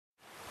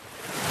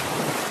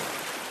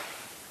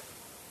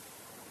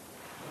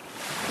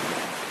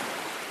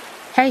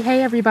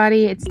Hey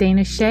everybody, it's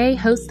Dana Shea,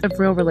 host of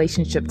Real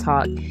Relationship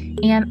Talk,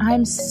 and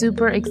I'm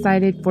super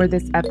excited for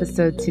this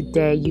episode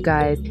today, you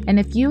guys. And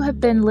if you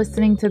have been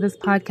listening to this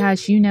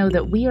podcast, you know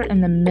that we are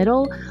in the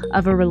middle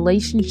of a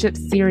relationship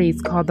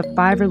series called The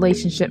 5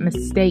 Relationship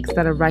Mistakes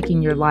That Are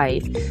Wrecking Your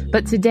Life.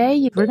 But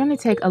today, we're going to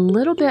take a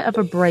little bit of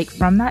a break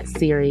from that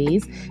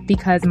series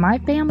because my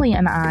family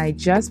and I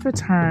just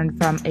returned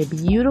from a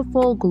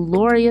beautiful,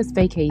 glorious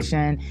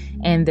vacation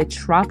in the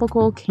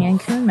tropical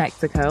Cancun,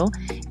 Mexico,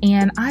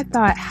 and I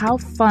thought, how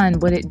fun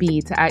would it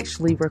be to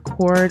actually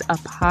record a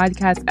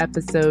podcast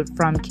episode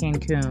from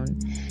Cancun?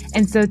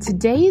 And so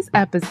today's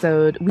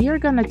episode, we are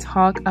going to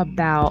talk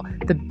about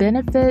the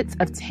benefits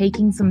of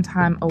taking some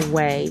time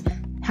away,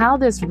 how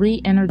this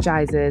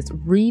re-energizes,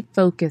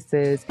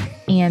 refocuses,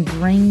 and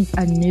brings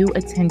a new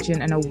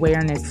attention and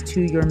awareness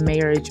to your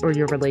marriage or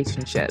your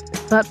relationship.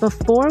 But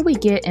before we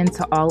get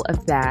into all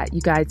of that,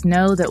 you guys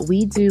know that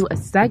we do a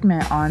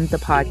segment on the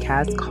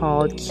podcast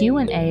called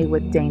Q&A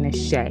with Dana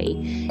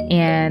Shea.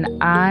 And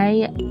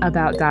I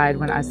about died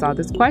when I saw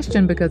this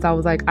question because I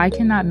was like, I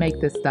cannot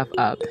make this stuff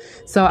up.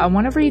 So I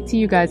want to read to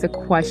you guys a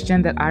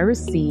question that I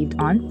received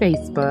on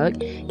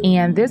Facebook.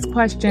 And this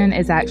question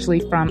is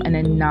actually from an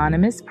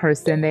anonymous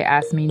person. They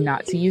asked me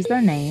not to use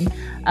their name.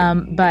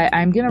 But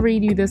I'm going to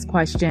read you this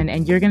question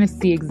and you're going to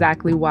see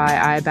exactly why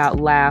I about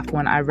laughed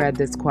when I read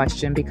this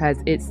question because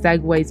it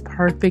segues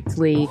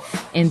perfectly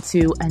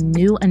into a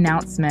new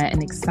announcement,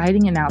 an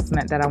exciting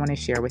announcement that I want to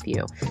share with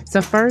you.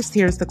 So first,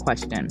 here's the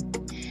question.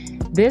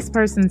 This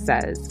person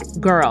says,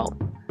 "Girl,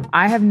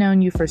 I have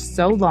known you for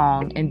so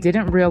long and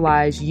didn't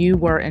realize you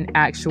were an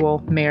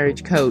actual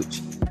marriage coach.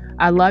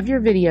 I love your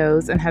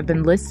videos and have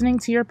been listening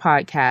to your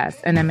podcast,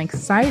 and I'm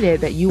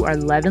excited that you are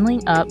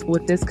leveling up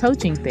with this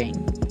coaching thing.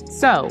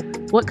 So,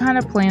 what kind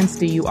of plans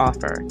do you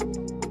offer?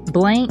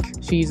 Blank,"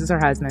 she uses her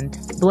husband,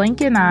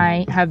 "Blank and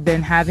I have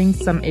been having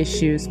some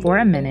issues for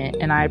a minute,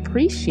 and I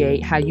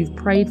appreciate how you've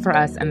prayed for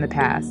us in the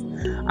past.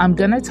 I'm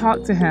going to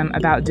talk to him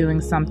about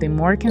doing something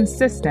more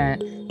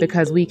consistent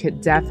because we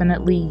could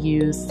definitely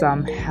use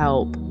some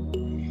help."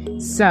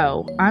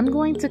 So I'm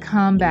going to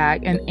come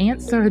back and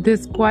answer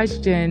this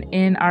question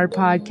in our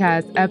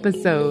podcast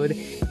episode.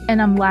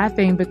 And I'm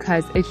laughing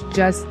because it's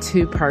just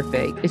too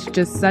perfect. It's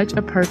just such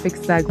a perfect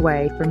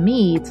segue for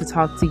me to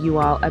talk to you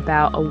all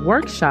about a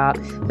workshop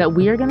that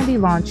we are going to be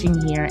launching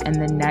here in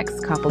the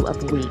next couple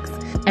of weeks.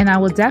 And I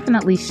will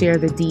definitely share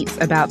the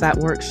deets about that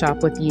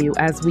workshop with you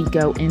as we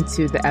go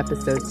into the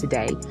episode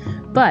today.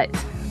 But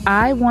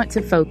I want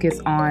to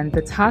focus on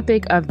the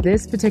topic of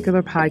this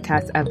particular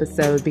podcast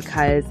episode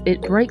because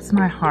it breaks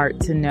my heart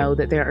to know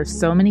that there are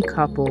so many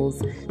couples,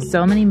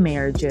 so many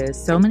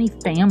marriages, so many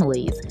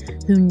families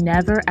who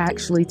never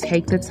actually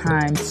take the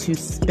time to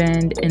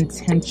spend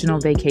intentional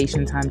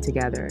vacation time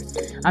together.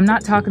 I'm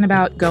not talking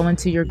about going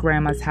to your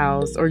grandma's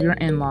house or your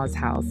in-laws'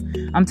 house.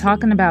 I'm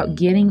talking about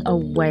getting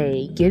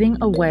away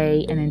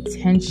and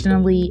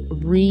intentionally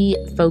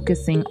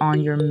refocusing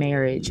on your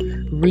marriage,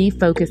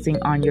 refocusing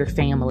on your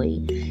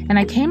family. And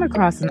I came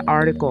across an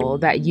article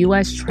that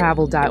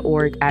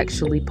ustravel.org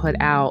actually put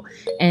out.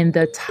 And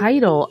the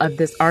title of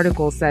this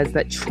article says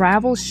that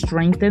travel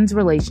strengthens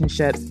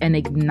relationships and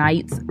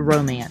ignites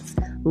romance.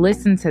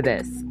 Listen to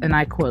this, and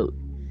I quote,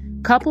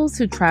 "Couples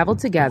who travel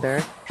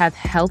together have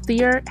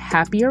healthier,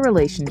 happier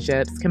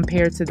relationships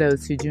compared to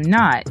those who do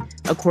not,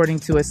 according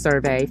to a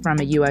survey from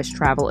a U.S.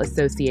 Travel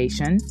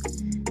Association.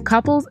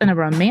 Couples in a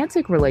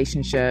romantic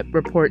relationship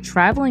report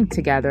traveling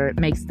together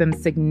makes them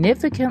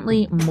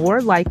significantly more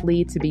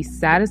likely to be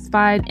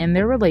satisfied in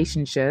their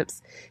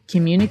relationships,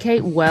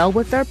 communicate well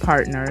with their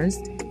partners,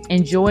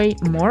 enjoy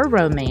more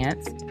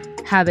romance,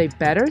 have a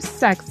better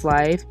sex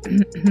life,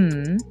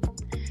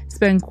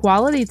 spend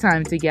quality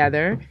time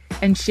together,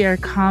 and share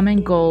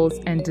common goals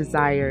and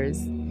desires."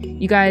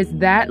 You guys,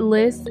 that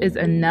list is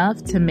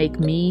enough to make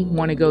me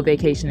want to go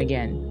vacation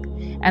again.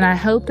 And I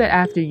hope that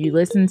after you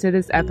listen to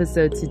this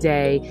episode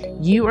today,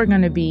 you are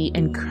going to be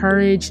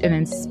encouraged and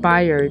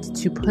inspired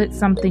to put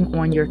something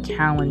on your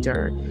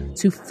calendar,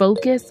 to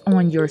focus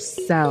on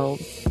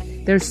yourselves.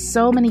 There's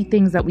so many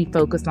things that we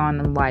focus on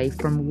in life,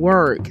 from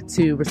work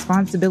to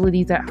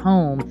responsibilities at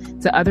home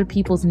to other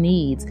people's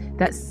needs,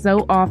 that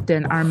so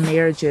often our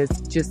marriages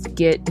just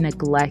get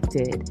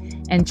neglected.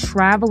 And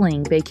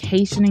traveling,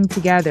 vacationing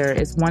together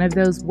is one of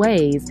those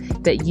ways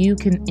that you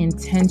can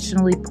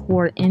intentionally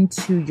pour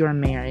into your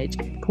marriage,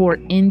 pour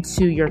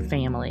into your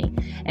family.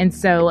 And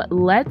so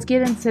let's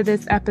get into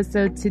this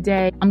episode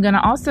today. I'm going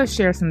to also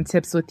share some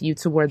tips with you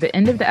toward the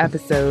end of the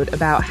episode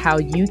about how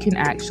you can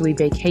actually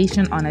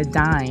vacation on a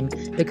dime,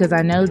 because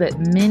I know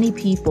that many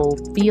people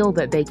feel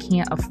that they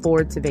can't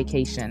afford to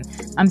vacation.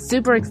 I'm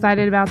super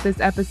excited about this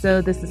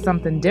episode. This is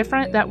something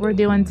different that we're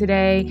doing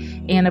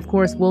today. And of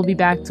course, we'll be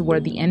back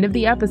toward the end of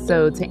the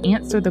episode to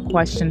answer the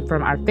question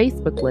from our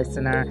Facebook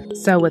listener.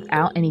 So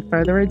without any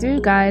further ado,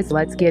 guys,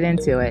 let's get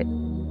into it.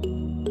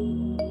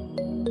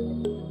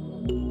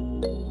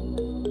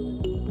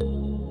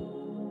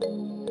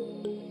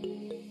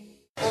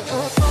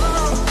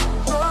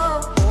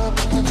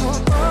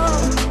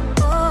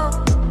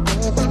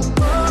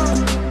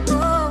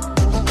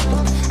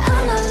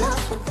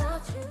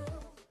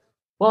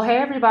 Well, hey,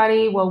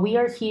 everybody. Well, we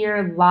are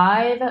here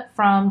live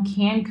from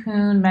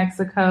Cancun,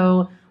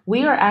 Mexico.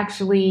 We are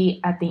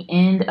actually at the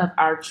end of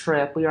our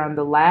trip. We are on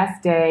the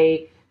last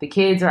day. The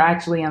kids are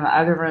actually in the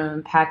other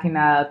room packing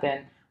up,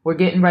 and we're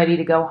getting ready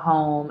to go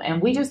home.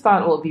 And we just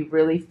thought it would be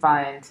really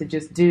fun to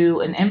just do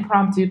an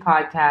impromptu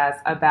podcast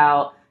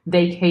about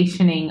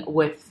vacationing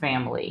with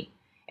family.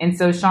 And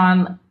so,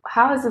 Sean,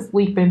 how has this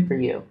week been for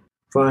you?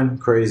 Fun,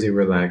 crazy,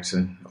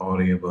 relaxing, all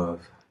the above.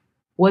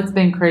 What's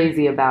been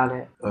crazy about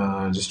it?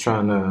 Just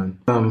trying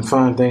to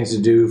find things to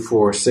do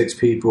for 6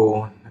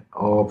 people,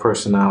 all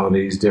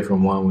personalities,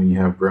 different one when you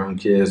have grown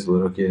kids,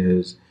 little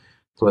kids,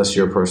 plus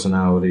your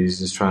personalities,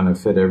 just trying to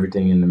fit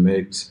everything in the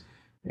mix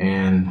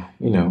and,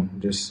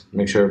 just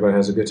make sure everybody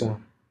has a good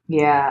time.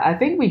 Yeah, I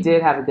think we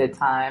did have a good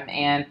time.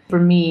 And for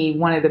me,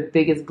 one of the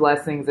biggest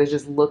blessings is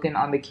just looking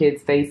on the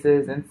kids'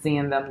 faces and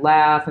seeing them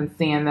laugh and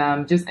seeing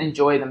them just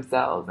enjoy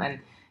themselves. And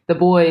the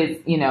boys,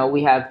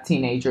 we have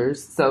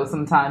teenagers, so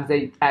sometimes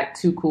they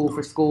act too cool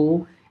for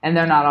school and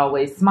they're not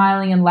always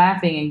smiling and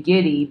laughing and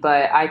giddy,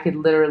 but I could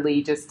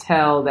literally just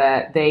tell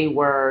that they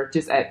were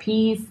just at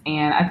peace.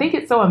 And I think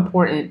it's so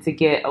important to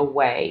get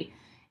away.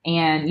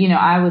 And,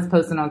 I was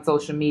posting on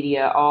social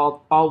media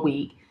all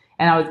week,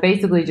 and I was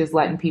basically just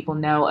letting people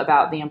know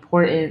about the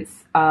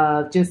importance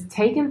of just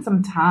taking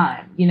some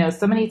time.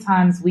 So many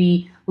times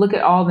we look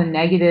at all the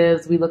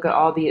negatives, we look at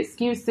all the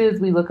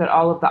excuses, we look at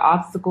all of the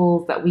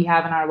obstacles that we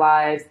have in our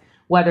lives,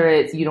 whether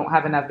it's you don't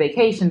have enough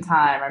vacation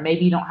time, or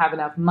maybe you don't have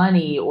enough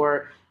money,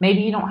 or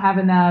maybe you don't have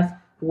enough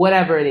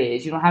whatever it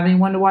is. You don't have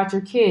anyone to watch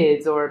your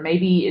kids, or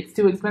maybe it's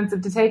too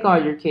expensive to take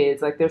all your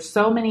kids. Like, there's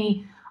so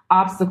many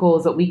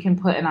obstacles that we can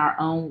put in our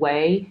own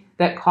way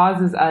that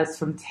causes us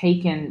from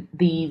taking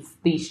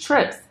these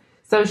trips.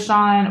 So,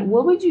 Sean,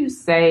 what would you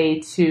say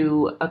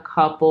to a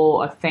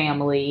couple, a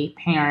family,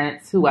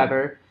 parents,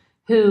 whoever,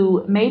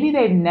 who maybe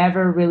they've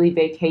never really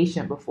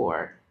vacationed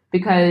before?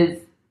 Because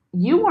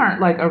you weren't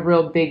like a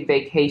real big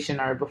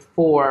vacationer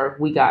before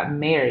we got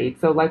married.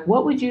 So, like,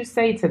 what would you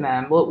say to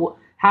them?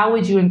 How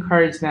would you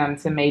encourage them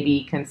to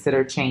maybe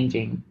consider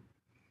changing?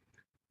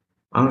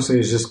 Honestly,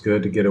 it's just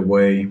good to get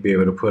away, be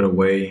able to put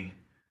away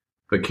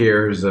the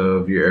cares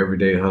of your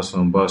everyday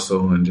hustle and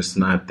bustle and just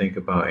not think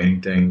about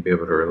anything, be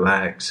able to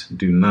relax,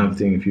 do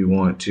nothing if you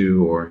want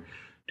to, or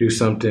do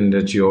something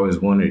that you always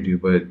wanted to do,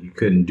 but you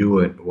couldn't do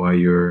it while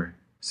you're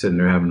sitting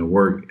there having to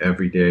work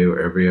every day or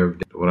every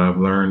day. What I've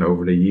learned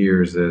over the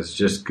years is it's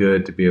just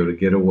good to be able to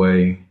get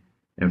away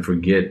and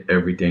forget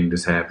everything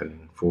that's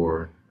happening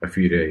for a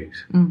few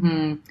days.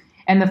 Mm-hmm.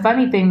 And the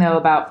funny thing, though,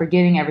 about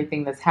forgetting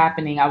everything that's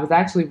happening, I was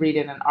actually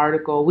reading an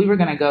article. We were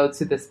going to go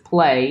to this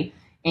play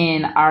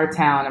in our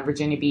town in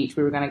Virginia Beach.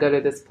 We were going to go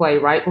to this play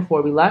right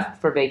before we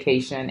left for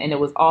vacation. And it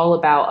was all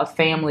about a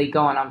family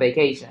going on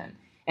vacation.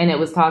 And it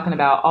was talking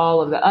about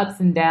all of the ups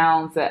and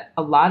downs that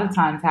a lot of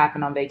times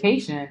happen on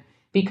vacation,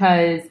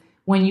 because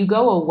when you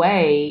go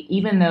away,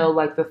 even though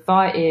like the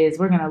thought is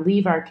we're going to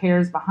leave our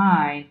cares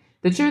behind,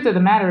 the truth of the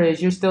matter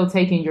is you're still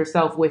taking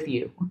yourself with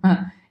you.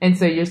 And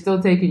so you're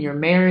still taking your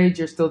marriage,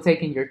 you're still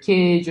taking your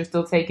kids, you're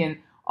still taking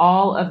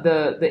all of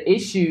the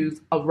issues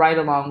right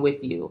along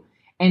with you.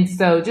 And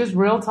so just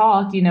real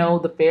talk,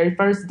 the very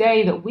first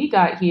day that we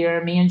got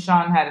here, me and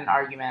Sean had an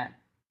argument.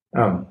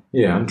 Oh,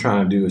 yeah, I'm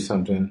trying to do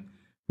something,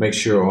 make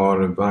sure all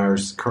the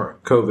virus,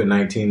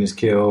 COVID-19 is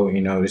killed,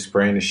 they're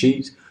spraying the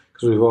sheets,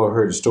 because we've all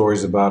heard the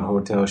stories about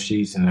hotel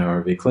sheets and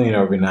are they clean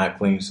or are they not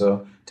clean.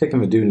 So take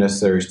them to do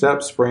necessary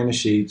steps, spraying the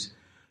sheets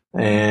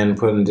and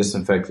putting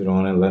disinfectant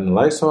on it, letting the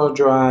Lysol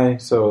dry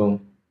so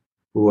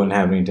we wouldn't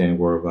have anything to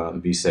worry about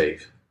and be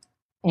safe.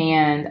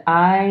 And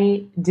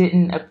I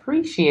didn't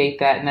appreciate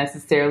that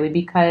necessarily,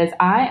 because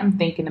I am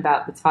thinking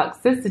about the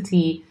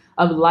toxicity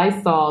of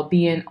Lysol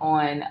being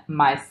on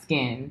my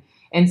skin.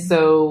 And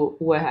so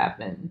what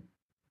happened?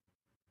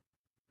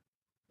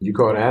 You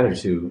caught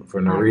attitude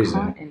for no reason.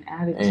 Caught an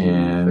attitude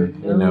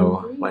and, for no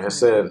reason. Like I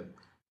said,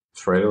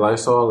 spray the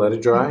Lysol, let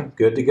it dry,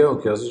 good to go,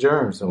 kills the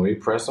germs, and we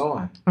press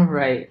on.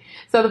 Right.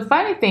 So the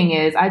funny thing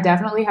is, I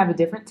definitely have a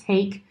different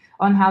take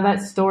on how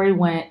that story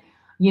went.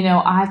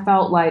 I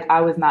felt like I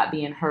was not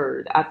being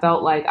heard. I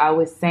felt like I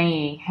was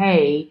saying,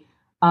 hey,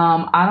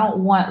 I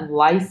don't want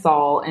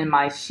Lysol in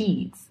my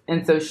sheets.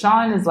 And so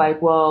Sean is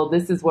like, well,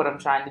 this is what I'm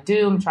trying to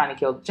do. I'm trying to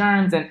kill the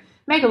germs. And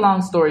make a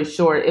long story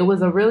short, it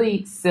was a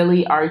really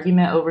silly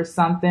argument over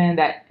something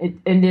that it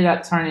ended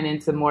up turning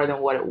into more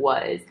than what it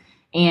was.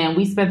 And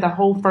we spent the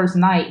whole first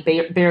night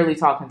barely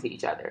talking to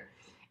each other.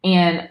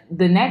 And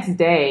the next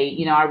day,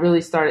 I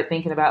really started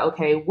thinking about,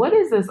 okay, what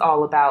is this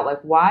all about?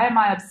 Like, why am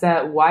I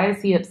upset? Why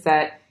is he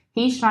upset?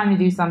 He's trying to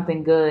do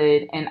something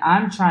good and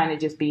I'm trying to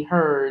just be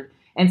heard.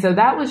 And so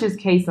that was just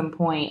case in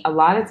point. A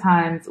lot of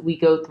times we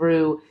go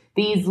through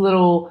these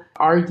little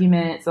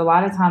arguments. A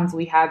lot of times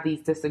we have these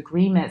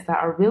disagreements that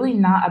are really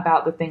not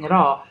about the thing at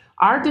all.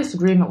 Our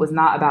disagreement was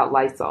not about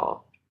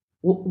Lysol.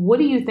 What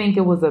do you think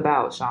it was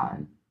about,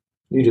 Sean?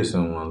 You just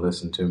don't want to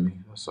listen to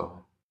me. That's all.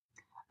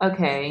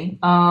 Okay.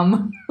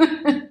 I'm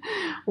gonna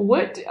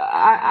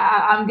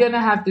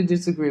have to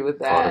disagree with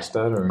that.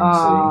 Stuttering,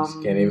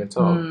 see, can't even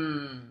talk.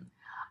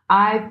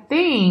 I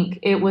think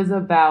it was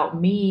about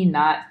me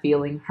not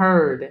feeling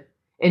heard,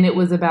 and it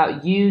was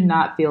about you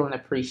not feeling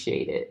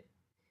appreciated.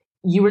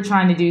 You were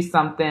trying to do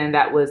something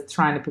that was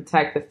trying to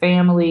protect the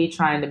family,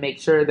 trying to make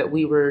sure that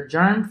we were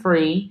germ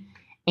free.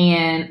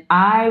 And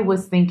I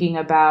was thinking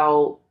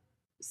about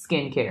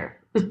skincare.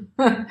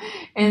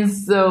 And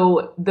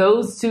so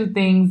those two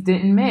things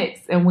didn't mix,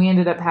 and we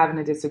ended up having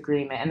a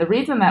disagreement. And the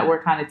reason that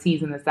we're kind of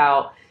teasing this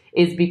out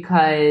is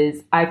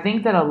because I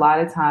think that a lot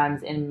of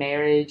times in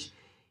marriage,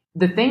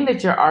 the thing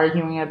that you're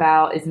arguing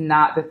about is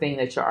not the thing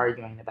that you're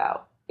arguing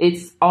about.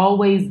 It's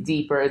always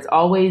deeper. It's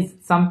always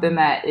something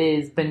that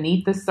is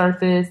beneath the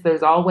surface.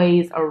 There's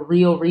always a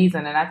real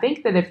reason. And I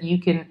think that if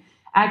you can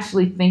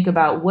actually think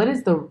about what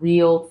is the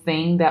real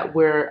thing that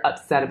we're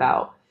upset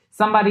about,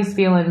 somebody's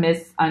feeling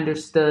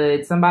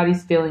misunderstood,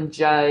 somebody's feeling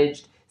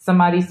judged,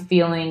 somebody's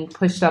feeling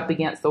pushed up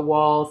against the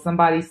wall,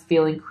 somebody's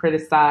feeling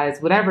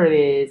criticized, whatever it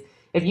is,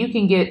 if you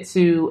can get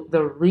to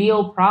the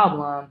real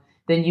problem,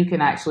 then you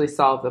can actually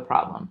solve the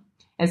problem.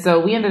 And so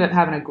we ended up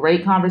having a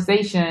great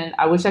conversation.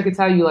 I wish I could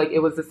tell you like it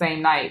was the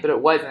same night, but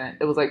it wasn't.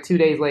 It was like 2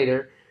 days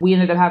later. We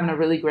ended up having a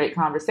really great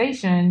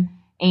conversation.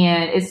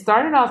 And it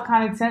started off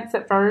kind of tense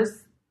at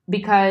first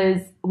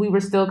because we were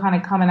still kind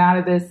of coming out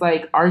of this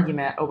like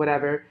argument or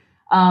whatever.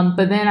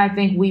 But then I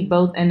think we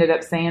both ended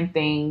up saying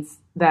things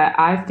that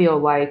I feel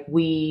like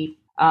we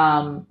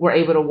were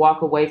able to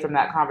walk away from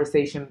that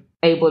conversation,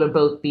 able to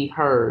both be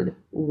heard.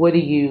 What do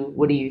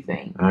you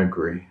think? I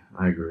agree.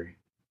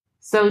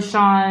 So,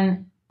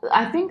 Sean,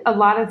 I think a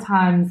lot of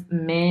times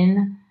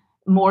men,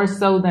 more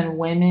so than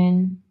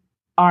women,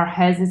 are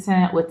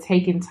hesitant with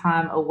taking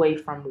time away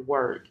from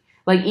work.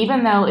 Like,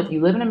 even though if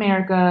you live in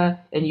America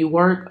and you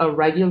work a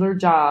regular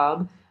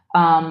job,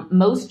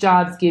 most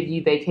jobs give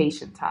you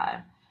vacation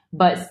time.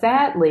 But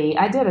sadly,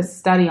 I did a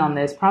study on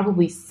this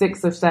probably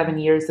 6 or 7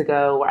 years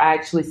ago where I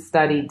actually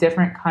studied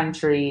different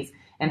countries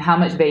and how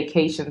much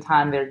vacation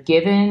time they're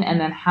given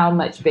and then how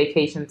much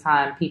vacation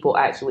time people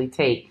actually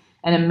take.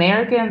 And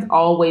Americans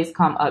always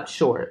come up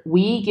short.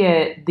 We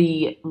get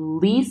the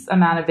least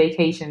amount of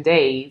vacation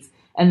days,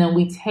 and then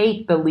we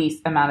take the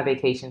least amount of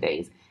vacation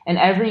days. And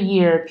every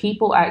year,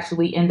 people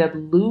actually end up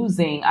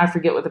losing, I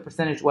forget what the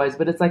percentage was,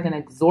 but it's like an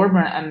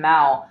exorbitant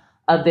amount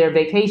of their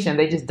vacation.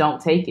 They just don't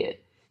take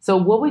it. So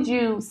what would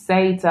you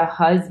say to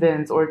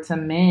husbands or to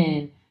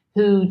men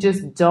who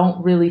just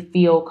don't really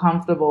feel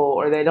comfortable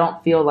or they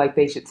don't feel like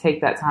they should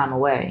take that time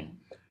away?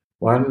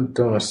 Well, I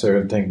don't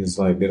necessarily think it's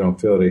like they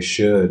don't feel they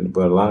should,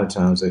 but a lot of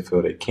times they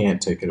feel they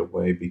can't take it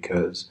away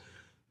because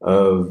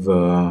of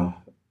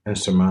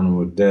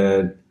insurmountable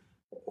debt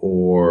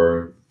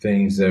or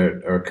things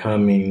that are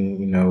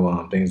coming,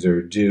 things that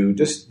are due,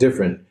 just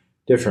different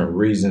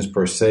reasons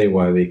per se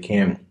why they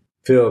can't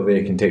feel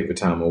they can take the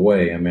time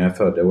away. I mean, I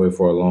felt that way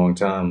for a long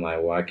time,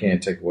 like, well, I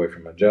can't take away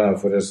from my job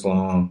for this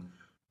long.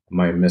 I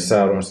might miss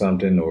out on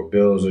something or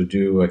bills are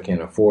due. I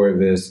can't afford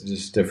this,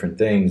 just different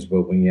things.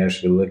 But when you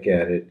actually look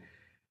at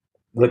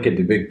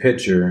the big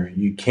picture,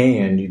 you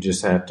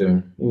just have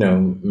to,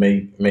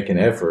 make an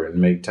effort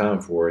and make time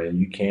for it. And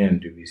you can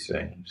do these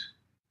things.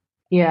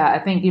 Yeah, I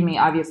think,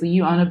 obviously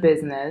you own a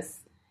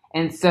business.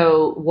 And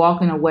so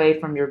walking away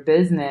from your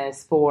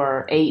business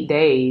for 8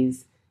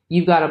 days,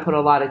 you've got to put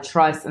a lot of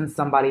trust in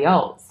somebody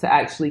else to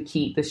actually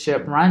keep the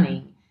ship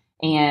running.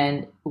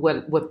 And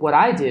with what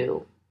I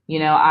do,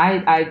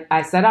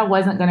 I said I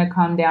wasn't going to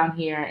come down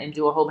here and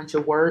do a whole bunch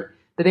of work,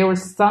 but there were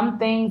some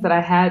things that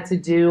I had to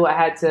do.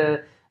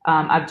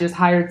 I've just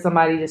hired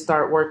somebody to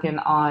start working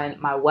on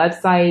my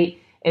website.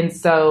 And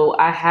so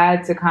I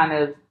had to kind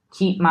of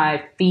keep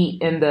my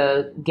feet in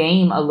the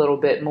game a little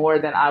bit more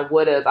than I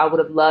would have. I would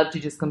have loved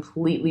to just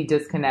completely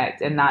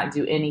disconnect and not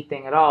do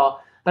anything at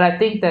all. But I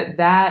think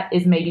that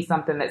is maybe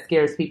something that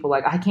scares people.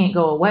 Like, I can't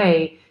go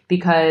away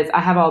because I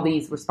have all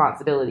these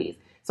responsibilities.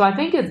 So I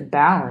think it's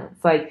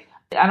balance. Like,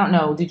 I don't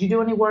know. Did you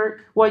do any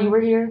work while you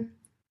were here?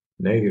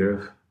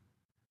 Negative.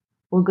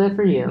 Well, good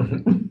for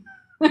you.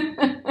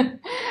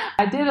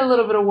 I did a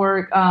little bit of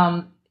work,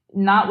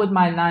 not with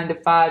my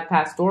 9-to-5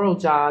 pastoral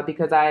job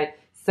because I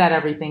set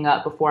everything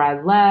up before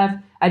I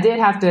left. I did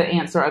have to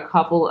answer a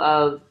couple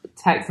of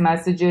text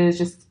messages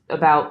just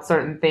about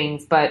certain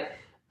things. But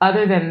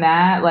other than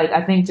that, like,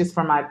 I think just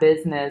for my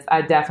business,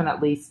 I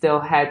definitely still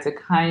had to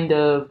kind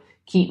of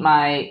keep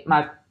my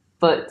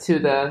foot to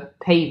the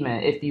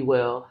pavement, if you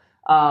will.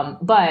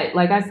 But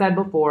like I said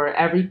before,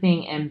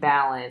 everything in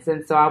balance.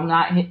 And so I'm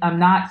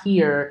not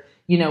here,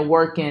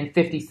 working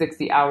 50,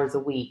 60 hours a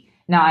week.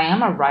 Now, I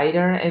am a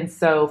writer. And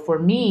so for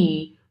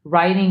me,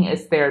 writing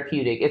is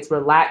therapeutic. It's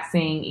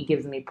relaxing. It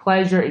gives me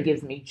pleasure. It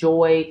gives me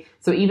joy.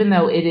 So even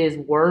though it is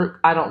work,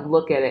 I don't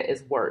look at it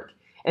as work.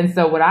 And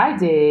so what I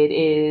did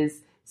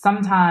is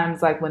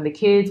sometimes, like, when the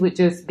kids would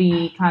just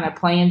be kind of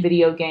playing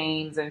video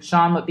games and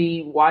Sean would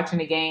be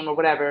watching a game or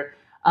whatever,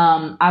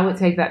 I would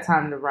take that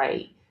time to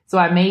write. So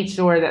I made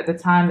sure that the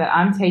time that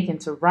I'm taking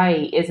to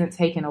write isn't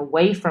taken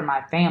away from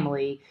my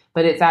family,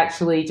 but it's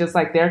actually just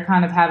like they're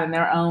kind of having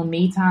their own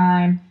me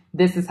time.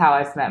 This is how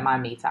I spent my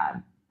me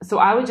time. So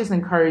I would just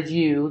encourage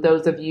you,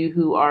 those of you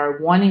who are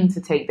wanting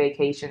to take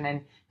vacation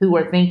and who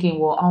are thinking,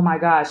 well, oh my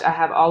gosh, I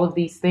have all of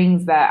these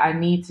things that I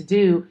need to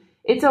do.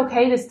 It's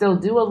okay to still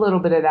do a little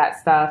bit of that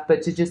stuff,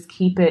 but to just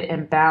keep it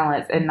in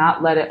balance and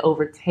not let it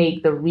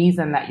overtake the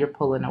reason that you're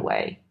pulling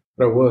away.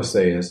 What I will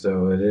say is,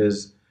 though, it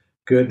is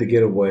good to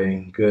get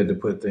away, good to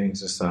put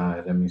things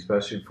aside. I mean,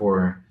 especially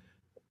for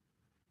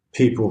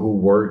people who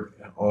work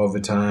all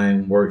the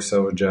time, work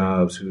several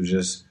jobs, who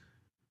just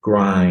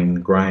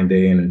grind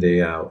day in and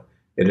day out.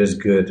 It is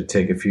good to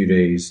take a few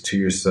days to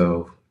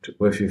yourself,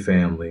 with your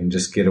family, and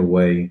just get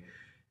away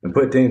and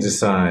put things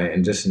aside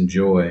and just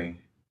enjoy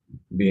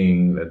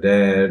being a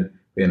dad,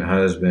 being a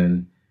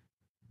husband,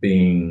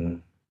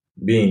 being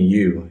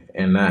you,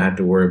 and not have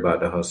to worry about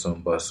the hustle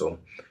and bustle.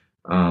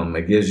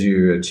 It gives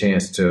you a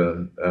chance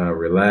to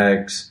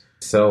relax,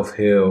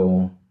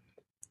 self-heal,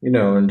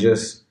 and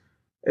just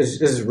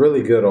it's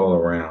really good all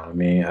around. I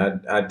mean,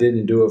 I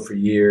didn't do it for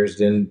years,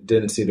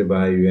 didn't see the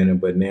value in it,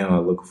 but now I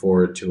look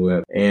forward to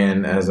it.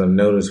 And as I've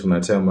noticed when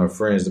I tell my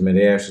friends, I mean,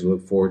 they actually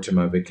look forward to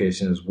my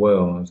vacation as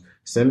well.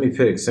 Send me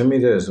pics, send me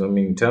this. I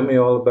mean, tell me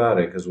all about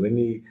it, because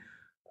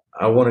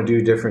I want to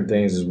do different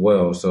things as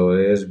well. So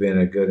it has been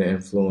a good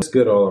influence. It's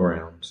good all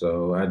around.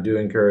 So I do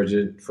encourage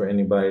it for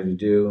anybody to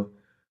do.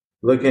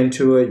 Look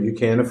into it. You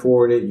can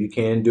afford it. You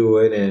can do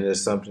it. And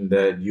it's something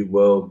that you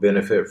will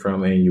benefit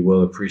from and you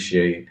will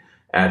appreciate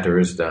after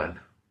it's done.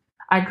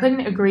 I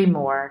couldn't agree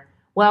more.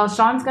 Well,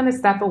 Sean's going to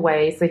step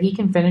away so he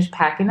can finish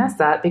packing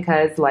us up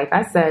because, like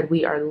I said,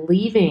 we are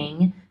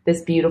leaving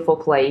this beautiful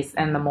place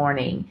in the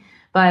morning.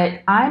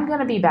 But I'm going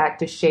to be back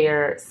to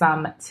share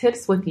some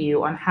tips with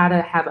you on how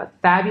to have a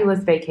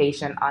fabulous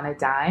vacation on a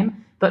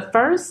dime. But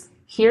first,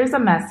 here's a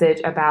message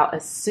about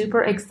a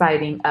super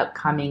exciting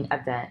upcoming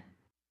event.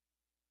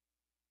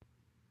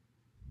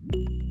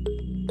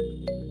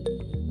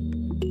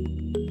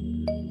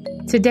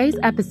 Today's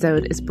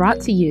episode is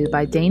brought to you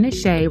by Dana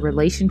Shea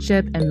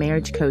Relationship and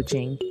Marriage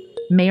Coaching.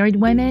 Married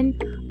women,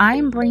 I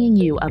am bringing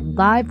you a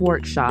live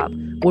workshop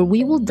where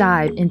we will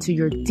dive into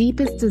your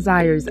deepest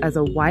desires as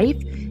a wife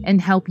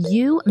and help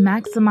you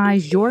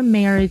maximize your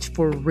marriage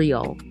for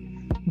real.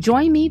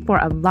 Join me for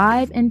a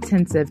live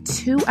intensive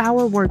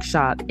 2-hour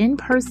workshop in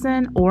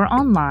person or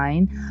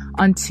online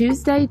on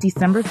Tuesday,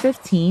 December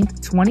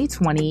 15th,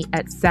 2020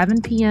 at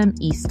 7 p.m.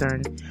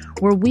 Eastern,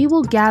 where we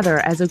will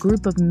gather as a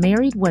group of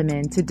married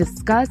women to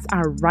discuss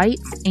our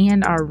rights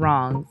and our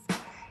wrongs.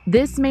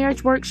 This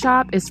marriage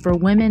workshop is for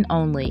women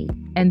only,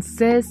 and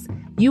sis,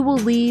 you will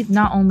leave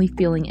not only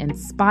feeling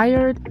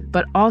inspired,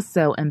 but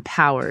also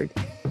empowered.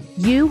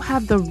 You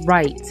have the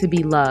right to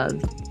be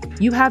loved.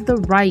 You have the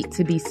right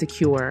to be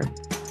secure.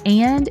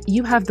 And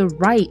you have the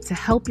right to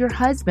help your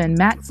husband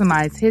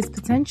maximize his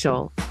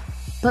potential.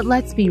 But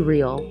let's be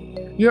real.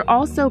 You're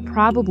also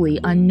probably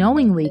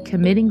unknowingly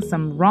committing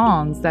some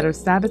wrongs that are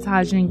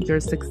sabotaging your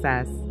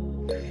success.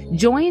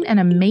 Join an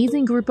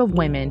amazing group of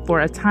women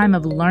for a time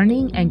of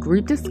learning and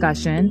group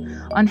discussion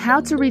on how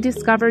to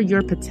rediscover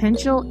your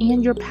potential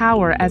and your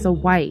power as a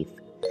wife.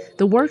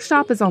 The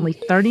workshop is only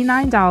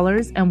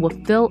 $39 and will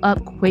fill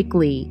up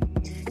quickly.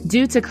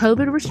 Due to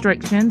COVID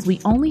restrictions, we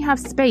only have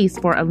space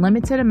for a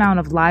limited amount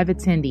of live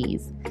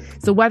attendees.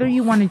 So whether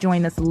you want to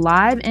join us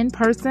live in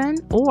person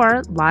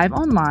or live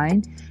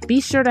online, be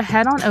sure to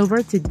head on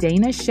over to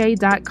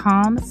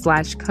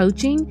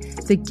danashay.com/coaching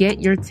to get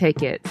your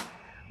tickets.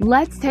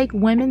 Let's take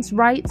women's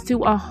rights to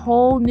a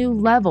whole new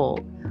level.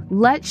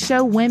 Let's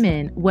show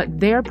women what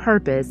their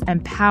purpose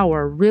and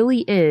power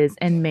really is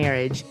in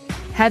marriage.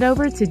 Head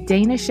over to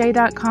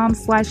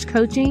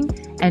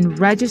danashay.com/coaching and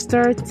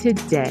register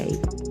today.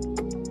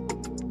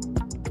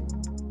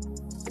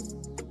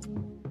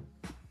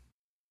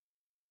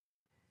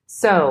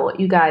 So,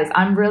 you guys,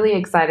 I'm really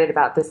excited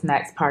about this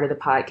next part of the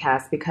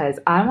podcast because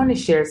I want to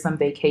share some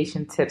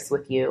vacation tips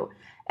with you.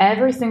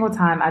 Every single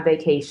time I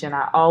vacation,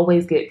 I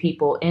always get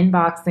people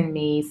inboxing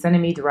me,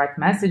 sending me direct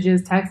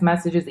messages, text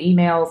messages,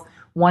 emails,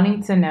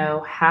 wanting to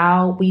know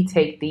how we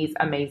take these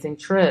amazing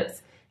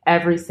trips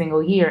every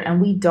single year, and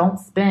we don't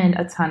spend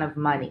a ton of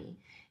money.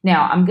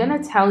 Now, I'm going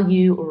to tell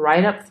you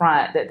right up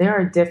front that there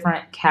are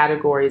different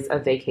categories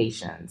of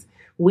vacations.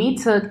 We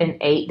took an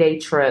 8-day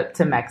trip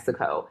to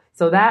Mexico.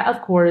 So that,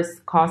 of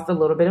course, cost a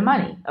little bit of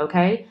money,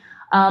 okay?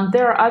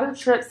 There are other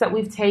trips that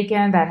we've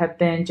taken that have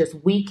been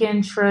just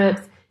weekend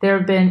trips. There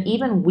have been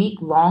even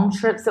week-long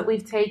trips that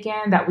we've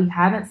taken that we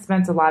haven't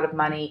spent a lot of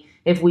money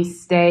if we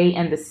stay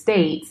in the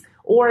States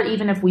or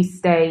even if we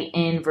stay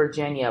in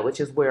Virginia, which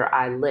is where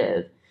I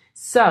live.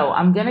 So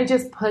I'm going to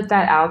just put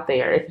that out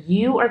there. If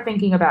you are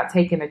thinking about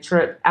taking a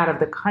trip out of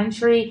the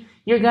country,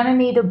 you're going to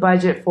need to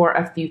budget for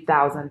a few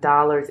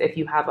 $1,000s if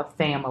you have a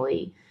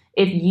family.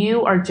 If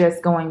you are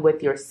just going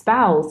with your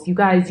spouse, you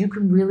guys, you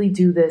can really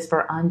do this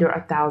for under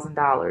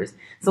 $1,000.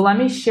 So let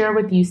me share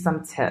with you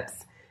some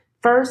tips.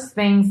 First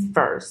things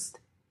first,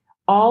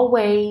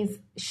 always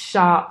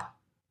shop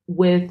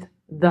with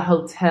the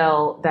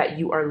hotel that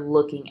you are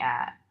looking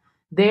at.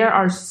 There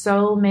are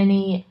so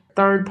many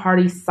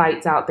third-party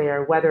sites out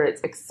there, whether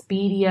it's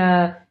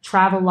Expedia,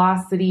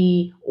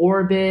 Travelocity,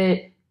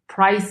 Orbit,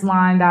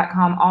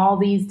 Priceline.com, all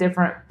these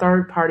different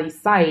third-party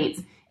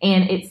sites.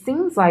 And it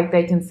seems like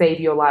they can save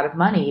you a lot of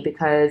money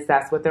because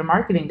that's what their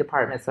marketing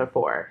departments are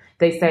for.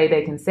 They say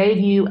they can save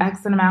you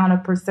X amount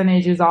of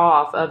percentages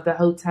off of the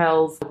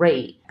hotel's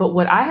rate. But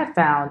what I have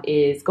found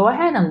is go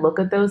ahead and look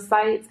at those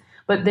sites,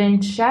 but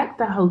then check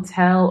the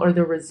hotel or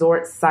the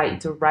resort site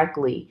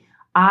directly.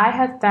 I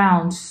have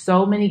found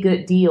so many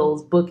good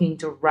deals booking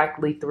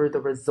directly through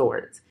the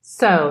resorts.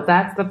 So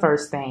that's the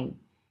first thing.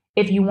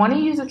 If you want to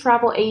use a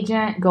travel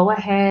agent, go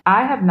ahead.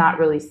 I have not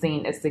really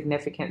seen a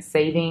significant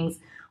savings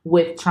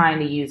with trying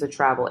to use a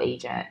travel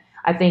agent.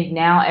 I think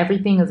now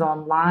everything is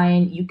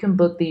online. You can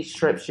book these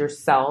trips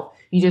yourself.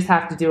 You just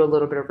have to do a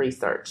little bit of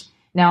research.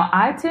 Now,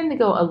 I tend to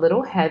go a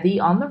little heavy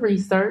on the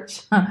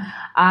research.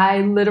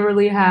 I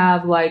literally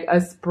have like a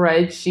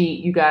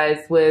spreadsheet, you guys,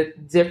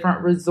 with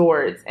different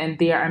resorts and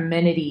their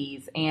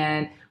amenities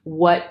and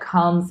what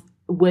comes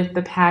with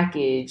the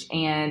package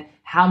and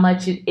how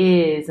much it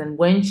is and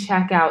when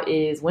checkout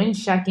is, when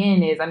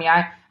check-in is. I mean,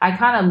 I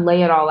kind of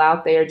lay it all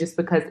out there just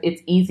because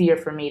it's easier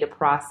for me to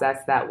process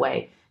that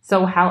way.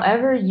 So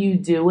however you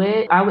do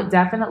it, I would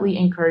definitely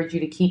encourage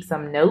you to keep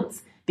some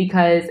notes,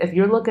 because if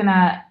you're looking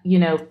at,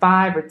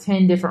 5 or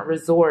 10 different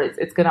resorts,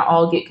 it's going to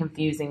all get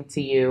confusing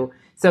to you.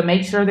 So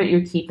make sure that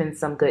you're keeping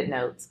some good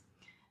notes.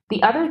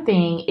 The other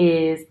thing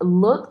is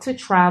look to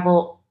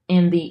travel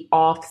in the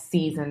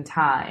off-season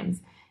times.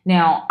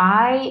 Now,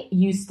 I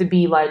used to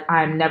be like,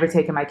 I'm never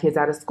taking my kids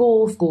out of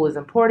school. School is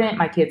important.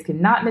 My kids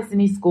cannot miss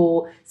any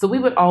school. So we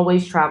would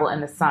always travel in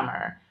the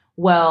summer.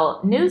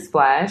 Well,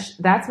 newsflash,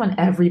 that's when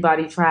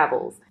everybody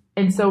travels.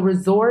 And so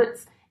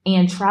resorts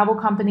and travel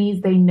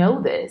companies, they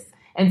know this.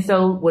 And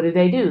so what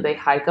do? They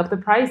hike up the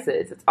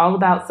prices. It's all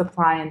about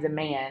supply and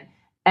demand.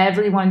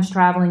 Everyone's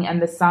traveling in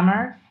the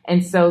summer.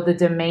 And so the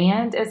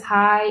demand is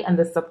high and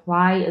the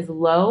supply is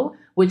low,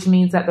 which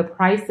means that the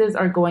prices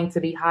are going to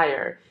be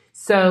higher.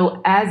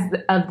 So as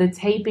of the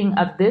taping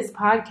of this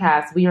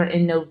podcast, we are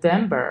in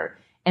November,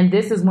 and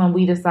this is when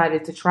we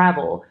decided to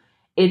travel.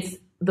 It's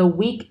the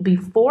week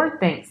before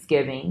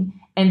Thanksgiving.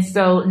 And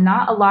so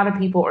not a lot of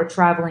people are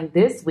traveling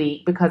this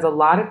week because a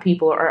lot of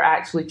people are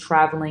actually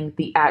traveling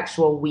the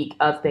actual week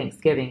of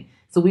Thanksgiving.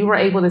 So we were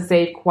able to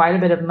save quite a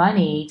bit of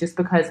money just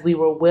because we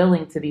were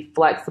willing to be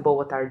flexible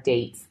with our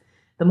dates.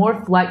 The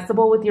more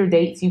flexible with your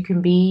dates you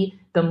can be,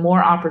 the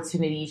more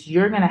opportunities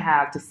you're going to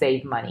have to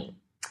save money.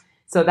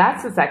 So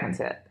that's the second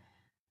tip.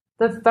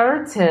 The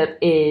third tip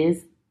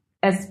is,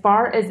 as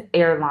far as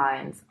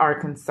airlines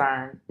are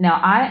concerned, now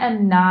I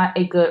am not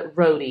a good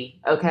roadie,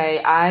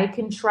 okay? I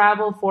can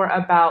travel for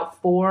about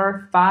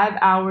 4-5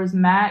 hours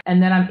max,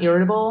 and then I'm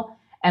irritable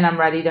and I'm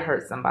ready to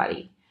hurt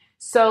somebody.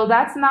 So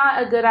that's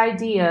not a good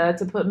idea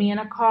to put me in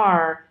a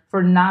car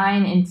for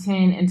 9 and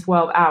 10 and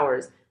 12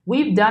 hours.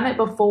 We've done it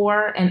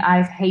before and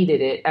I've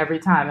hated it every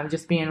time. I'm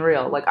just being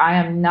real. Like, I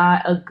am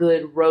not a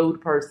good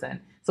road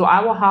person. So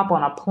I will hop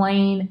on a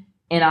plane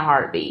in a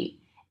heartbeat.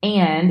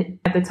 And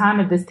at the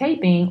time of this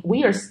taping,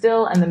 we are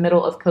still in the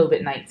middle of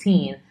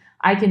COVID-19.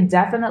 I can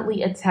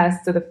definitely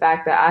attest to the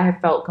fact that I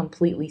have felt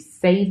completely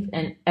safe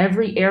in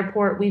every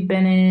airport we've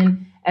been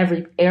in,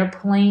 every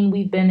airplane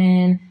we've been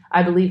in.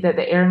 I believe that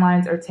the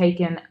airlines are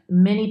taking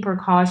many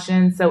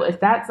precautions. So if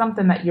that's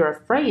something that you're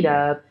afraid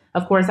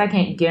of course, I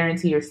can't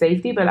guarantee your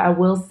safety, but I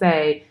will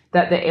say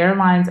that the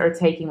airlines are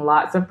taking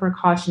lots of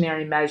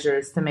precautionary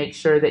measures to make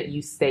sure that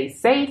you stay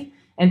safe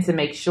and to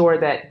make sure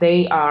that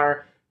they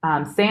are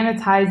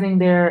sanitizing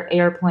their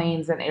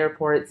airplanes and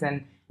airports,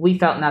 and we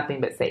felt nothing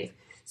but safe.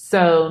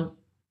 So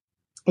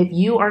if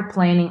you are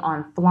planning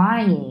on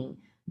flying,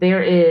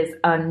 there is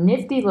a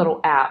nifty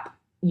little app.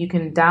 You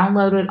can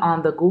download it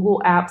on the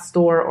Google App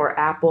Store or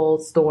Apple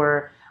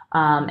Store,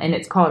 and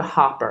it's called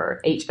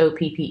Hopper,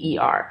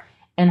 Hopper.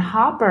 And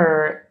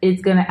Hopper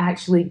is going to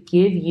actually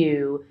give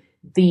you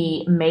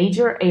the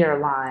major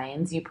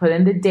airlines. You put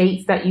in the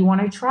dates that you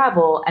want to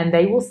travel, and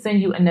they will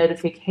send you a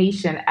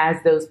notification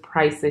as those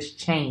prices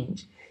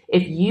change.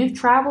 If you've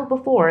traveled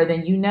before,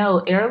 then you know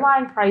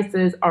airline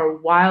prices are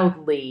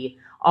wildly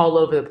all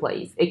over the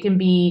place. It can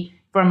be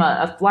from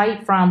a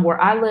flight from where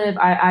I live.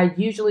 I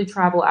usually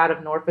travel out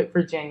of Norfolk,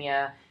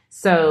 Virginia.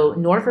 So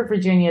Norfolk,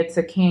 Virginia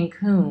to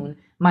Cancun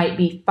might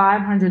be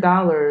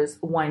 $500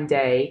 one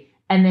day.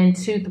 And then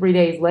 2-3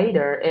 days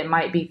later, it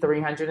might be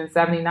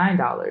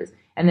 $379.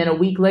 And then a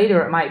week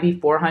later, it might be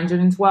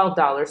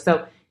 $412.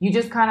 So you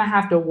just kind of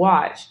have to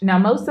watch. Now,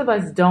 most of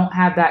us don't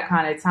have that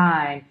kind of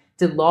time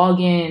to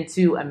log in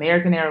to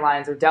American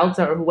Airlines or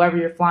Delta or whoever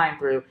you're flying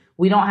through.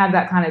 We don't have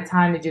that kind of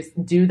time to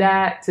just do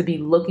that, to be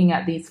looking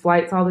at these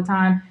flights all the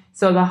time.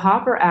 So the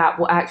Hopper app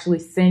will actually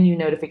send you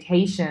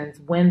notifications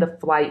when the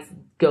flights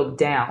go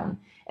down.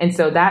 And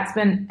so that's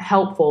been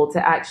helpful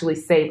to actually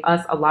save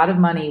us a lot of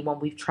money when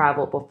we've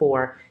traveled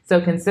before.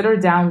 So consider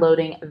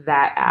downloading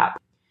that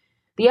app.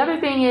 The other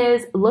thing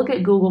is look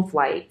at Google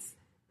Flights.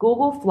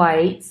 Google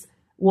Flights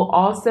will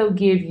also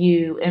give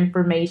you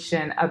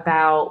information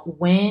about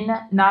when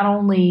not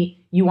only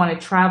you want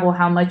to travel,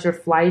 how much your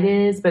flight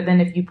is, but then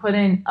if you put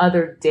in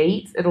other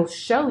dates, it'll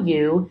show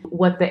you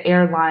what the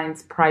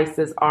airline's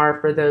prices are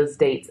for those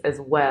dates as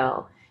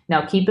well.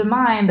 Now, keep in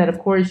mind that, of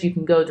course, you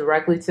can go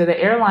directly to the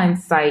airline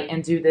site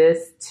and do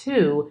this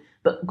too,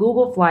 but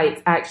Google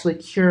Flights actually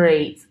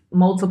curates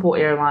multiple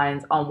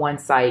airlines on one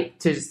site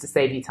just to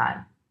save you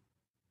time.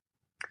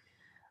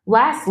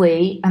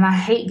 Lastly, and I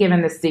hate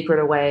giving this secret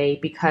away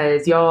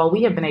because y'all,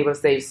 we have been able to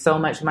save so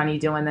much money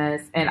doing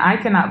this, and I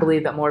cannot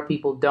believe that more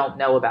people don't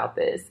know about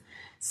this.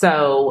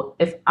 So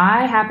if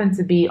I happen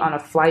to be on a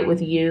flight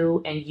with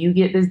you and you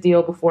get this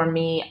deal before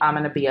me, I'm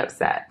going to be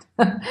upset.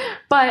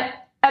 But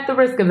at the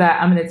risk of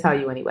that, I'm going to tell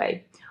you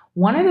anyway.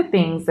 One of the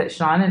things that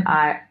Sean and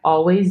I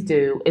always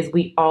do is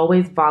we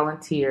always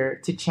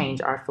volunteer to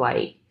change our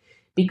flight.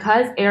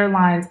 Because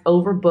airlines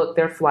overbook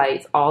their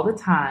flights all the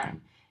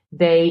time,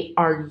 they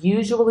are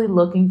usually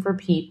looking for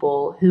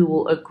people who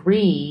will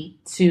agree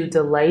to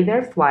delay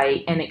their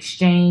flight in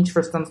exchange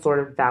for some sort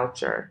of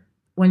voucher.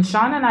 When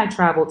Sean and I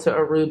traveled to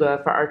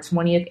Aruba for our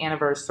 20th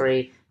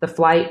anniversary, the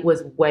flight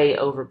was way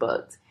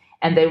overbooked,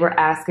 and they were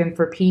asking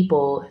for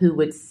people who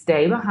would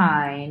stay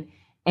behind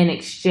in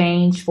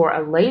exchange for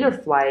a later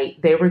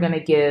flight. They were going to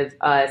give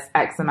us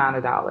X amount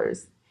of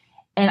dollars.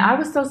 And I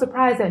was so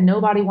surprised that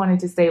nobody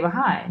wanted to stay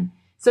behind.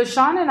 So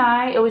Sean and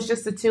I, it was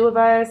just the two of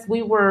us.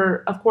 We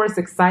were, of course,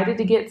 excited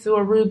to get to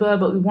Aruba,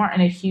 but we weren't in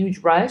a huge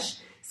rush.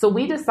 So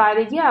we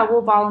decided, yeah,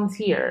 we'll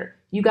volunteer.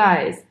 You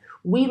guys,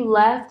 we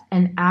left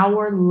an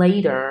hour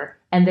later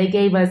and they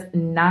gave us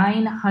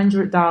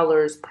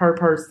 $900 per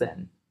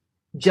person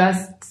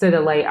just to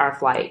delay our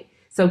flight.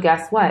 So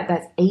guess what?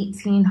 That's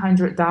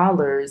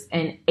 $1,800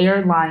 in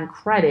airline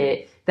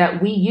credit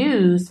that we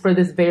used for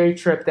this very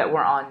trip that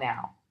we're on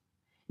now.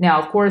 Now,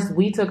 of course,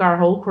 we took our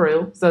whole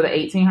crew, so the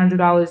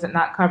 $1,800 did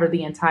not cover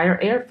the entire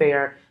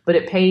airfare, but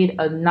it paid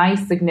a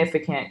nice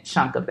significant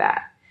chunk of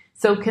that.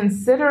 So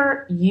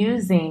consider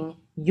using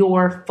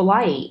your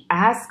flight.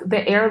 Ask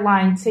the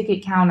airline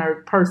ticket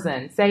counter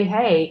person. Say,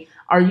 hey,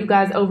 are you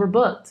guys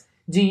overbooked?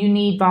 Do you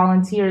need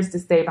volunteers to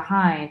stay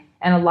behind?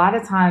 And a lot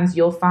of times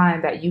you'll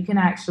find that you can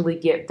actually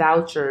get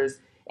vouchers.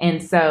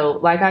 And so,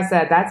 like I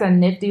said, that's a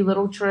nifty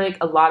little trick.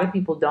 A lot of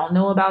people don't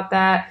know about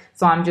that.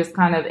 So I'm just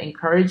kind of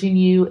encouraging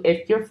you,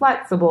 if you're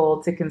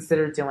flexible, to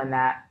consider doing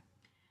that.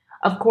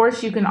 Of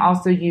course, you can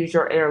also use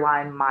your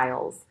airline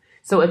miles.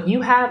 So if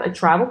you have a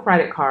travel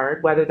credit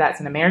card, whether that's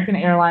an American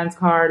Airlines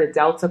card, a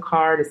Delta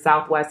card, a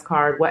Southwest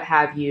card, what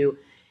have you,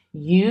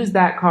 use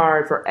that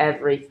card for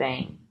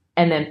everything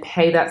and then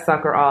pay that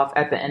sucker off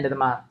at the end of the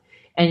month.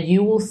 And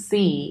you will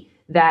see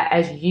that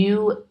as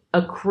you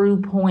accrue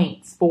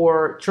points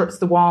for trips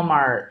to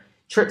Walmart,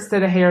 trips to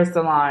the hair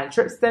salon,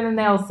 trips to the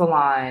nail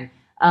salon,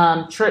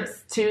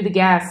 trips to the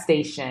gas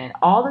station,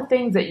 all the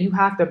things that you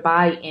have to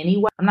buy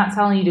anyway. I'm not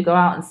telling you to go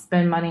out and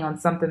spend money on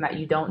something that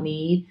you don't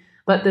need,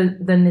 but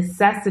the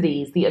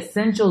necessities, the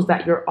essentials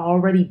that you're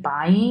already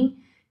buying,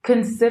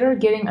 consider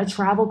getting a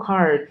travel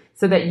card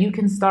so that you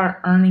can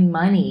start earning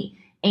money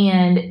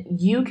and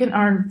you can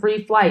earn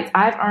free flights.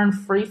 I've earned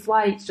free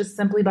flights just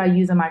simply by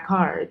using my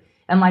card.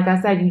 And like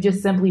I said, you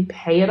just simply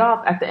pay it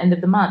off at the end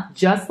of the month.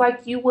 Just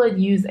like you would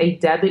use a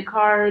debit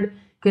card,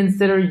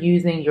 consider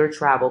using your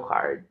travel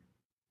card.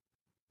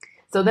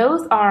 So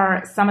those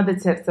are some of the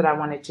tips that I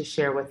wanted to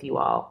share with you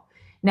all.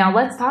 Now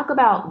let's talk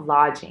about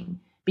lodging.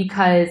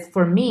 Because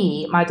for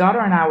me, my daughter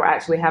and I were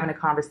actually having a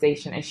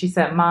conversation and she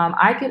said, Mom,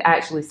 I could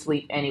actually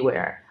sleep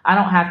anywhere. I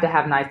don't have to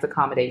have nice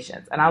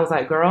accommodations. And I was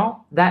like,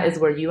 girl, that is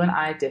where you and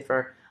I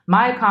differ.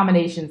 My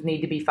accommodations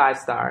need to be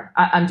 5-star.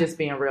 I'm just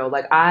being real.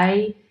 Like,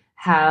 I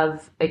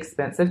have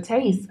expensive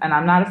tastes, and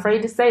I'm not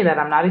afraid to say that.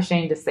 I'm not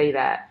ashamed to say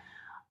that.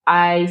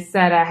 I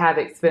said I have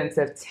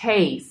expensive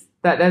tastes.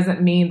 That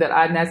doesn't mean that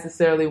I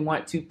necessarily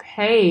want to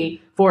pay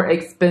for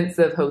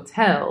expensive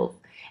hotels.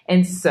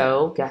 And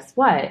so guess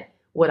what?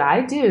 What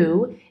I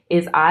do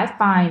is I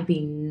find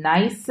the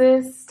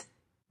nicest,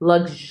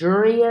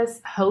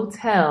 luxurious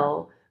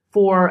hotel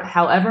for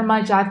however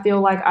much I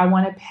feel like I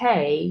want to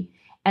pay.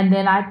 And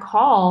then I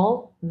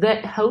call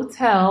the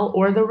hotel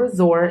or the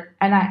resort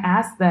and I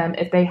ask them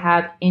if they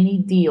have any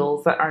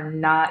deals that are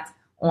not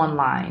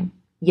online.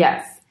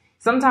 Yes,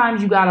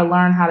 sometimes you got to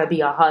learn how to be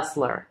a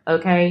hustler,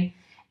 okay?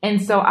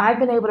 And so I've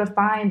been able to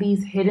find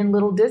these hidden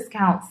little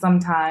discounts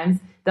sometimes.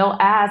 They'll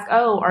ask,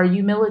 oh, are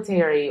you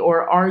military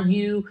or are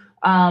you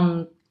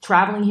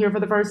traveling here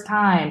for the first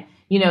time?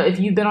 You know, if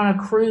you've been on a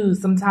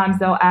cruise, sometimes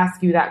they'll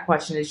ask you that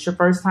question. Is it your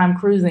first time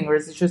cruising or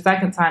is it your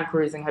second time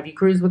cruising? Have you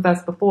cruised with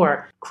us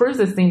before?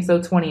 Cruises seem so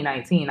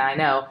 2019, I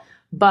know.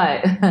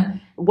 But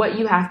what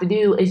you have to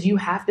do is you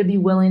have to be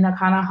willing to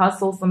kind of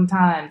hustle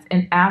sometimes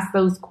and ask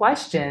those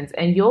questions.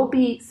 And you'll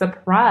be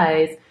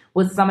surprised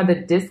with some of the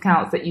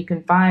discounts that you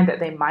can find that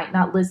they might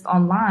not list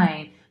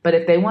online. But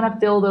if they want to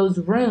fill those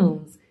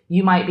rooms,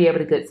 you might be able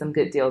to get some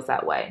good deals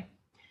that way.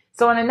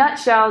 So in a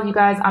nutshell, you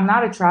guys, I'm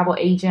not a travel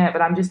agent,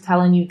 but I'm just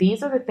telling you,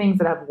 these are the things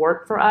that have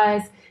worked for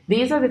us.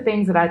 These are the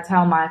things that I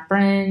tell my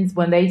friends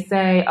when they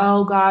say,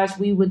 oh gosh,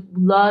 we would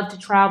love to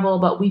travel,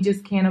 but we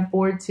just can't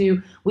afford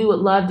to. We would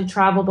love to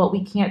travel, but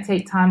we can't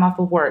take time off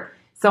of work.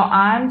 So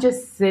I'm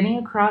just sitting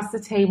across the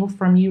table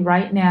from you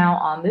right now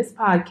on this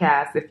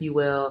podcast, if you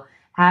will,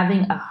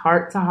 having a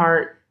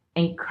heart-to-heart,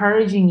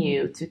 encouraging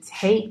you to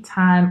take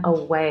time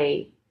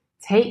away.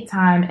 Take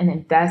time and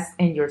invest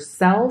in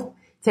yourself.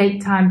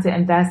 Take time to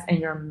invest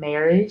in your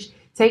marriage.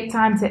 Take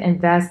time to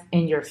invest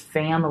in your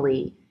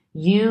family.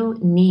 You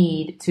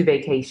need to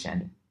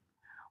vacation.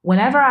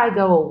 Whenever I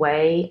go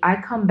away, I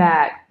come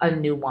back a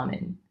new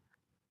woman.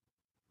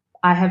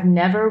 I have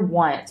never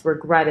once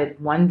regretted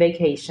one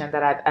vacation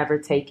that I've ever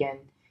taken.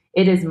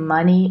 It is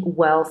money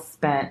well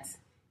spent.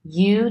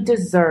 You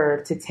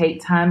deserve to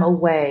take time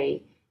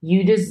away.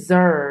 You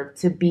deserve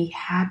to be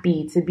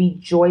happy, to be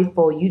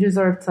joyful. You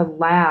deserve to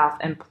laugh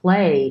and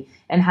play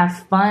and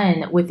have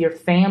fun with your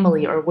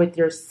family or with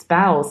your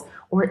spouse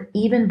or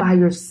even by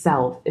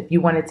yourself if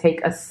you want to take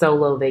a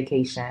solo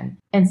vacation.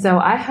 And so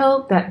I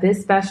hope that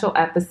this special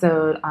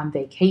episode on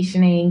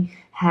vacationing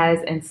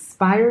has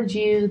inspired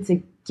you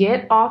to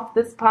get off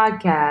this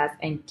podcast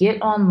and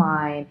get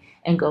online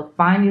and go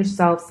find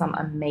yourself some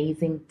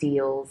amazing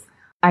deals.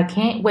 I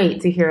can't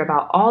wait to hear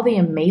about all the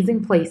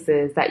amazing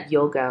places that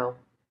you'll go.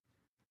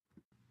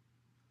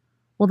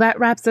 Well, that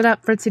wraps it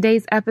up for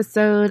today's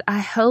episode. I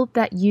hope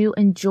that you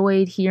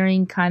enjoyed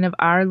hearing kind of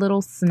our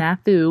little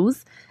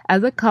snafus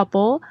as a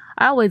couple.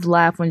 I always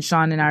laugh when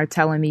Sean and I are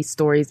telling these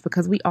stories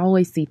because we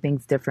always see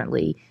things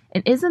differently.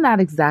 And isn't that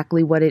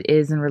exactly what it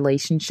is in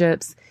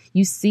relationships?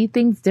 You see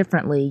things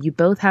differently. You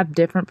both have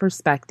different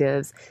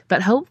perspectives,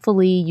 but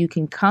hopefully you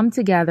can come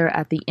together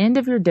at the end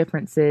of your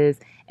differences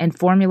and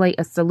formulate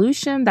a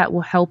solution that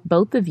will help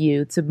both of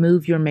you to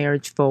move your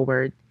marriage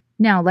forward.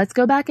 Now, let's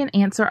go back and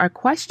answer our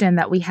question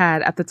that we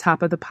had at the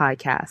top of the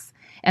podcast.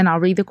 And I'll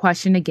read the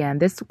question again.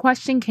 This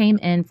question came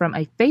in from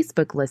a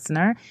Facebook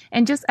listener.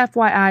 And just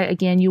FYI,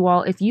 again, you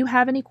all, if you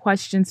have any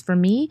questions for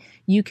me,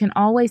 you can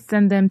always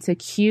send them to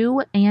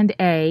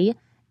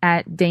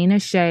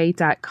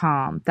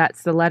Q&A@danashay.com.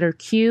 That's the letter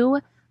Q,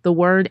 the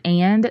word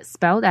and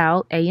spelled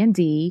out,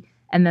 A-N-D,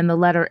 and then the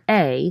letter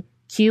A,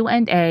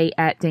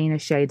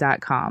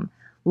 Q&A@danashay.com.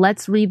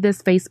 Let's read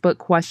this Facebook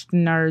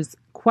questioner's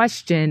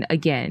question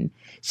again.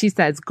 She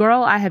says,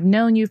 girl, I have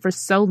known you for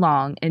so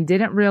long and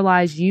didn't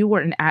realize you were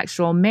an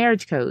actual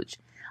marriage coach.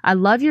 I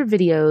love your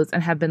videos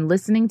and have been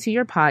listening to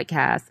your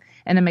podcast,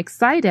 and I'm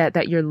excited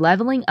that you're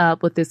leveling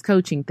up with this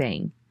coaching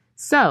thing.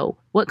 So,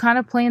 what kind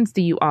of plans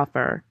do you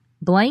offer?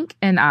 Blank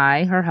and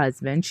I, her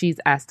husband,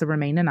 she's asked to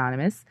remain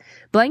anonymous.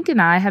 Blank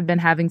and I have been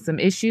having some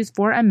issues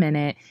for a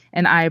minute,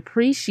 and I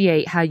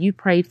appreciate how you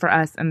prayed for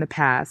us in the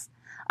past.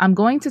 I'm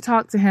going to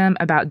talk to him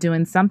about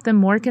doing something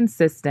more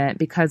consistent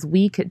because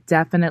we could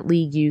definitely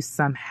use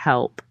some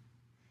help.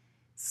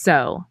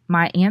 So,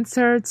 my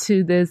answer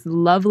to this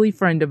lovely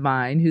friend of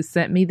mine who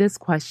sent me this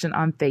question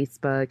on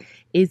Facebook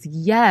is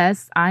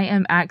yes, I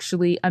am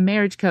actually a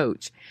marriage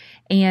coach.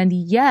 And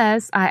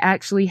yes, I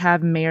actually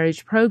have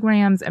marriage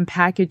programs and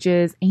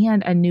packages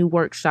and a new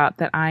workshop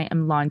that I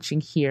am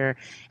launching here.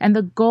 And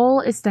the goal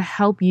is to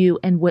help you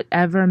in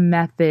whatever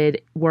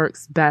method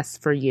works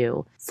best for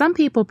you. Some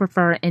people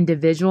prefer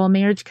individual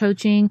marriage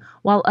coaching,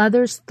 while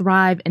others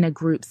thrive in a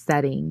group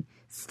setting.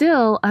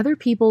 Still, other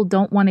people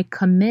don't want to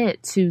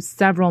commit to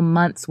several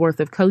months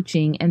worth of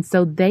coaching, and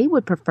so they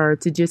would prefer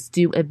to just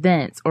do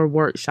events or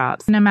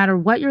workshops. No matter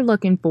what you're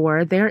looking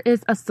for, there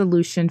is a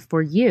solution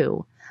for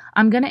you.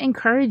 I'm going to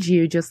encourage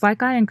you, just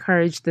like I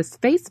encouraged this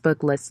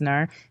Facebook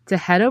listener, to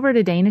head over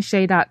to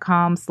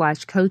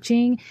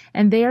danashay.com/coaching,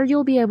 and there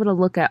you'll be able to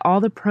look at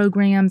all the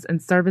programs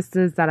and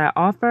services that I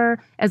offer,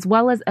 as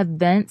well as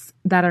events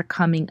that are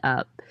coming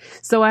up.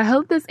 So I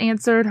hope this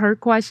answered her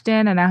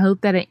question, and I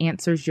hope that it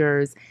answers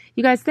yours.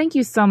 You guys, thank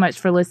you so much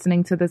for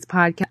listening to this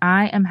podcast.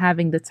 I am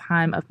having the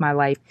time of my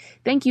life.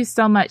 Thank you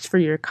so much for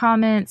your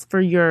comments,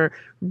 for your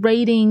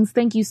ratings.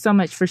 Thank you so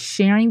much for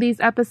sharing these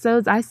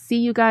episodes. I see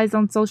you guys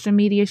on social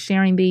media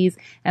sharing these,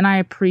 and I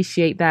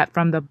appreciate that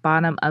from the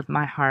bottom of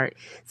my heart.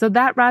 So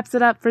that wraps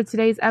it up for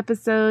today's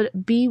episode.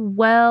 Be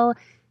well.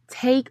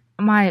 Take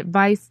my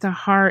advice to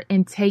heart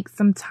and take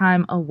some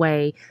time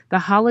away. The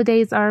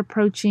holidays are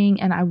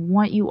approaching, and I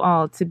want you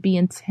all to be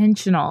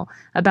intentional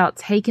about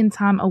taking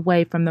time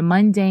away from the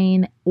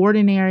mundane,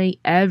 ordinary,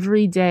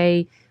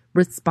 everyday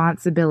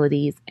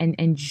responsibilities and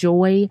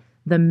enjoy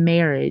the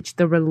marriage,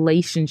 the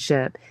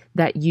relationship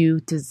that you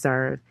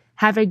deserve.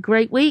 Have a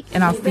great week,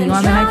 and I'll see you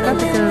on the next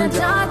episode.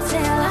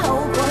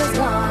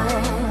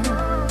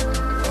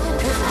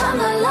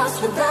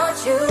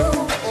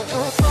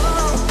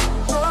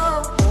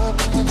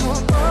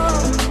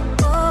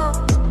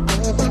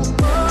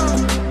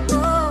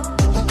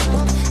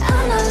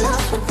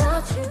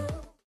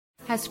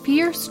 Has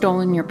fear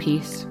stolen your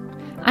peace?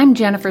 I'm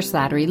Jennifer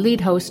Slattery, lead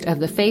host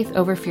of the Faith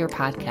Over Fear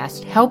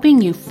podcast,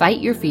 helping you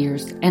fight your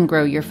fears and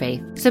grow your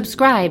faith.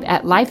 Subscribe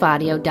at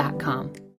lifeaudio.com.